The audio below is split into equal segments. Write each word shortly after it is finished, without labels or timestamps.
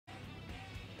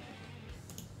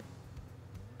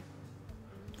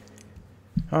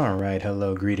Alright,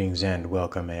 hello, greetings, and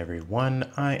welcome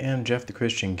everyone. I am Jeff the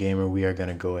Christian Gamer. We are going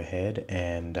to go ahead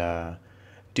and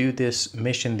do this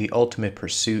mission, The Ultimate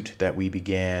Pursuit, that we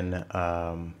began,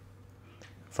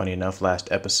 funny enough,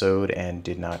 last episode and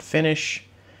did not finish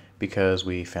because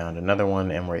we found another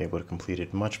one and were able to complete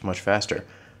it much faster.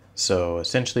 So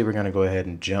essentially we're going to go ahead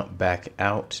and jump back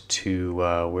out to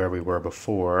where we were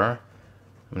before.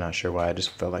 I'm not sure why, I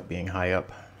just felt like being high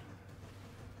up.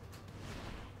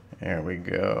 There we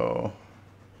go.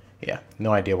 Yeah,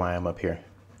 no idea why I'm up here.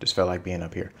 Just felt like being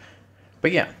up here.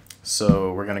 But yeah,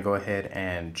 so we're going to go ahead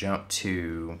and jump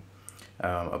to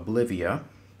Oblivia.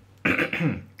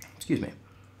 Excuse me.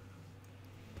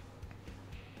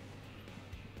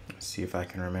 Let's see if I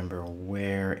can remember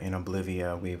where in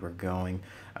Oblivia we were going.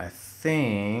 I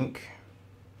think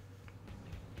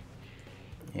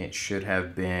it should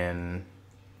have been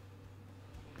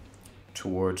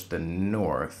towards the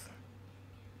north.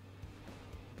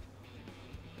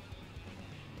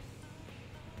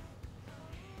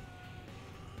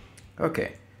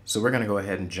 Okay, so we're going to go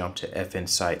ahead and jump to FN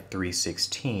Site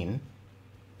 316.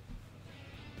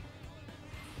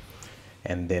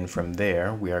 And then from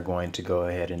there, we are going to go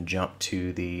ahead and jump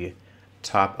to the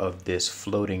top of this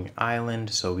floating island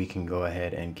so we can go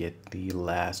ahead and get the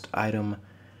last item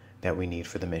that we need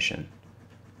for the mission.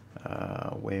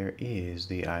 Where is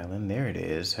the island? There it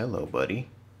is. Hello, buddy.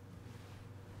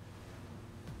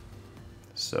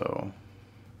 So,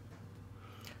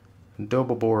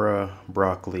 Dobobora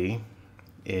broccoli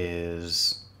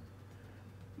is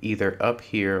either up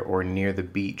here or near the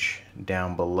beach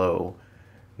down below.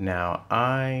 Now,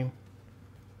 I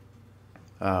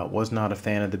was not a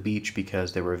fan of the beach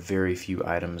because there were very few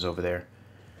items over there.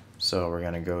 So we're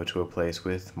going to go to a place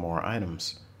with more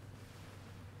items.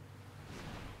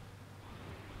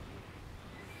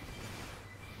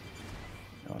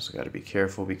 Also got to be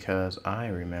careful because I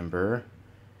remember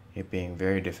it being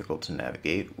very difficult to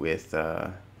navigate with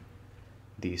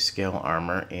the scale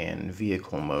armor in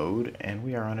vehicle mode, and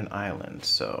we are on an island,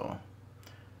 so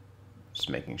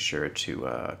just making sure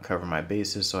to cover my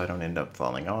bases so I don't end up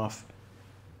falling off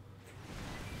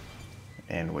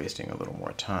and wasting a little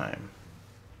more time.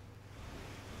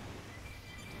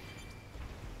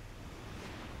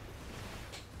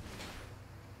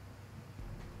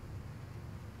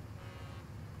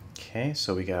 Okay,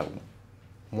 so we got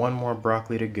one more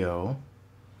broccoli to go.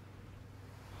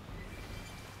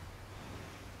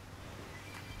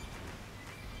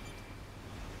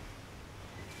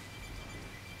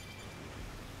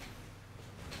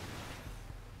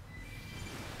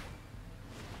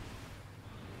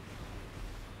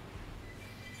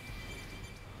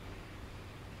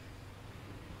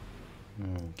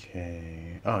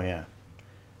 Okay. Oh yeah.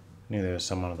 Knew there was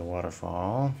some under the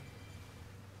waterfall.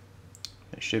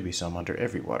 There should be some under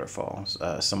every waterfall.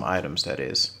 Some items, that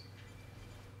is.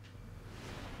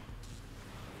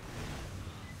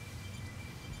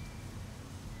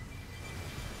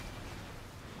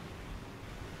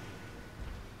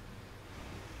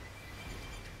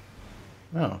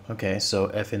 Oh, okay. So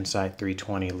FN Site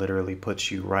 320 literally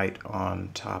puts you right on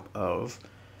top of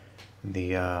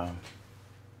the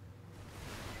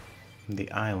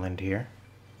island here.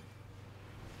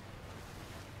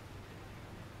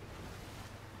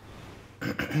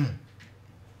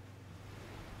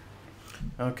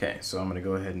 Okay, so I'm going to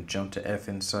go ahead and jump to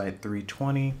FN Site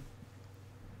 320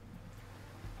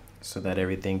 so that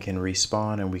everything can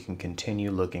respawn and we can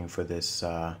continue looking for this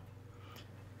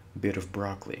bit of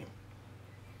broccoli.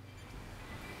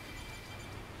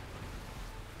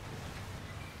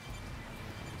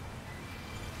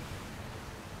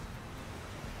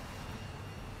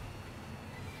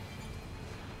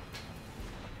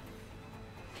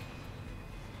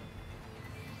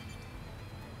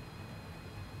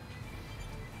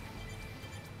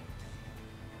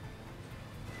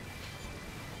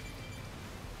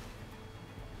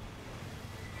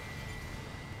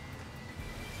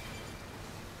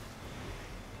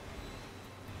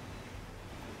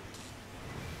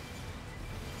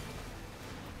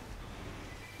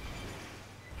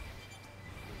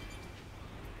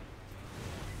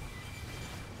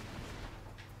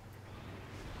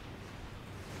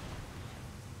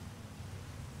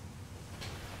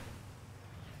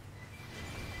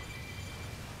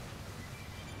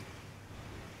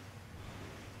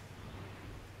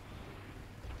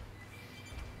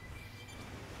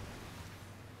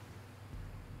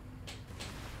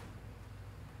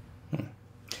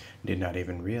 Did not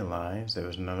even realize there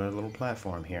was another little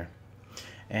platform here.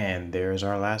 And there's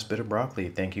our last bit of broccoli.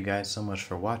 Thank you guys so much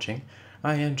for watching.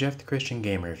 I am Jeff the Christian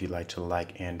Gamer. If you'd like to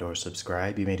like and or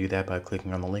subscribe, you may do that by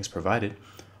clicking on the links provided.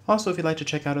 Also, if you'd like to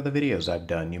check out other videos I've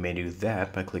done, you may do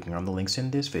that by clicking on the links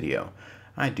in this video.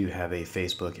 I do have a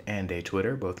Facebook and a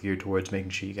Twitter, both geared towards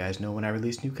making sure you guys know when I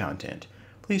release new content.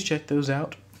 Please check those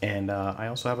out. And I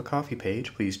also have a Ko-fi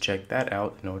page. Please check that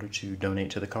out in order to donate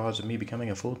to the cause of me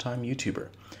becoming a full-time YouTuber.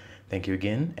 Thank you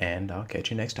again, and I'll catch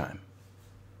you next time.